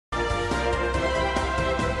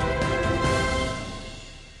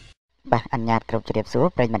បាទអញ្ញាតគ្រប់ជ្រាបសួរ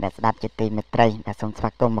ប្រិយមិត្តអ្នកស្ដាប់ជាទីមេត្រីដែលសូមស្វា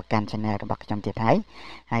គមន៍មកកាន់ Channel របស់ខ្ញុំទៀតហើ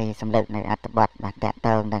យសម្លឹកនៅអត្ថបទបាទតកត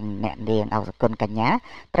ងនឹងអ្នកនាងអោសគុណកញ្ញា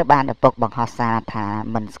ត្រូវបានឪពុកបង្ហោះសារថា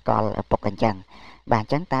មិនស្គាល់ឪពុកអញ្ចឹងបាទអ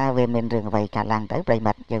ញ្ចឹងតើវាមានរឿងអ្វីកើតឡើងទៅប្រិយ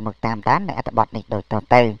មិត្តយើងមកតាមដាននៅអត្ថបទនេះដូចត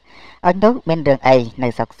ទៅអញ្ចឹងមានរឿងអីនៅ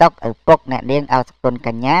សុកឪពុកអ្នកនាងអោសគុណក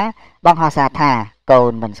ញ្ញាបង្ហោះសារថាកូ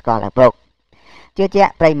នមិនស្គាល់ឪពុកជឿជា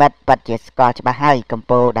ក់ប្រិមិត្តពិតជាស្គាល់ច្បាស់ហើយកម្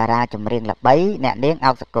ពុជាតារាចម្រៀងល្បីអ្នកនាង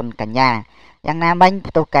អោសគុណកញ្ញាយ៉ាងណាមិញ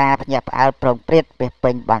ផ្ទុះការភ្ញាក់ផ្អើលប្រងព្រាតពេះ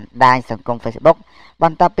ពេញបណ្ដាញសង្គម Facebook ប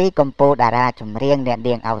ន្ទាប់ពីកម្ពុជាតារាចម្រៀងអ្នក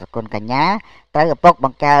នាងអោសគុណកញ្ញាត្រូវឪពុកប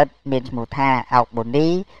ង្កើតមានឈ្មោះថាអោកប៊ូនី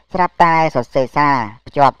ស្រាប់តែសរសេរសារ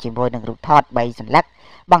ភ្ជាប់ជាមួយនឹងរូបថត3សន្លឹក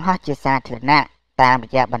បង្ហោះជាសាធារណៈតាមរ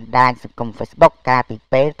យៈបណ្ដាញសង្គម Facebook កាលពី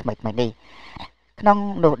ពេលថ្មីៗនេះក្នុង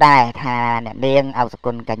នោះដែរថាអ្នកនាងអោស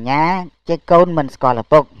គុណកញ្ញាជាកូនមិនស្គាល់ឪ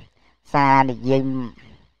ពុកសារនិ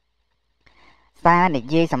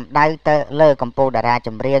យាយសម្ដៅទៅលើកម្ពុជាតារាច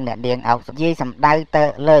ម្រៀងអ្នកនាង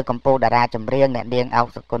អោ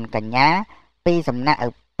សគុណកញ្ញាពីសំណាក់ឪ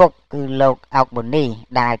ពុកគឺលោកអោកប៊ូនី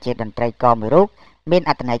ដែលជាតន្ត្រីករមួយរូបមាន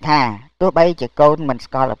អត្ថន័យថាទោះបីជាកូនមិន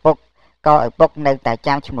ស្គាល់ឪពុកក៏ឪពុកនៅតែ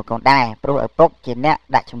ចាំឈ្មោះកូនដែរព្រោះឪពុកជាអ្នក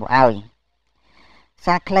ដាក់ឈ្មោះឲ្យ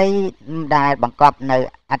សារខ្លីដែលបង្កប់នៅ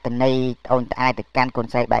អត្ថន័យត្អូញត្អែទៅកាន់កូន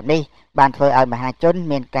ស្រីបែបនេះបានធ្វើឲ្យមហាជន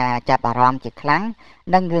មានការចាប់អារម្មណ៍ជាខ្លាំង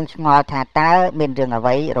និងរឿងឆ្ងល់ថាតើមានរឿងអ្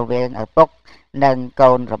វីរវាងឪពុកនិង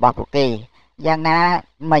កូនរបស់ពួកគេយ៉ាងណា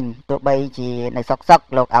មិញទោះបីជានៅសុក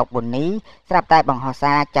លោកអោកប៊ូនីស្រាប់តែបង្ហោះ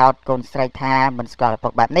សារចោទកូនស្រីថាមិនស្គាល់ឪពុ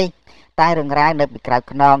កបែបនេះតែរឿងរ៉ាវនៅពីក្រៅ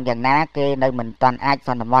ខ្នងយ៉ាងណាគេនៅមិនទាន់អាចស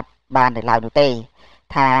ន្មត់បាននៅឡើយនោះទេ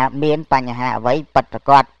ថាមានបញ្ហាអ្វីពិតប្រា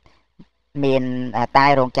កដមានតែ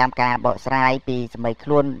រងចាំការបកស្រាយពីសម័យខ្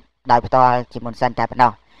លួនដោយផ្ទាល់ជាមុនសិនតែប៉ុណ្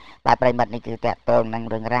ណោះបាទប្រិមិត្តនេះគឺតកតងនឹង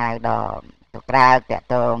រឿងរ៉ាវដ៏ទៅក្រៅតក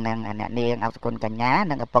តងនឹងអ្នកនាងអោសគុណកញ្ញា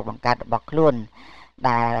និងឪពុកបង្កើតរបស់ខ្លួន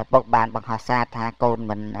ដែលឪពុកបានបង្ហោះសារថាកូន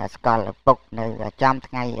មិនស្គាល់ឪពុកនៅចំ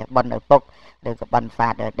ថ្ងៃបុណ្យឪពុកឬក៏បុណ្យ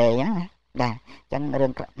Father Day ហ្នឹងណាបាទអញ្ចឹងរឿ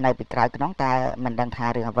ងនៅពីក្រៅខ្នងតើមិនដឹងថា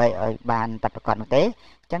រឿងអ្វីឲ្យបានប្រកបនោះទេអ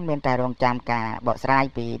ញ្ចឹងមានតែរងចាំការបកស្រាយ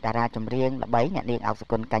ពីតារាចម្រៀងល្បីអ្នកនាងអោស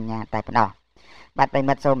គុណកញ្ញាតែប៉ុណ្ណោះបាទប្រិ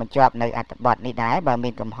មិត្តសូមបញ្ចប់នៅអត្ថបទនេះដែរបើមា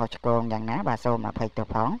នកំហុសឆ្គងយ៉ាងណាបាទសូមអភ័យទោស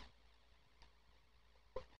ផង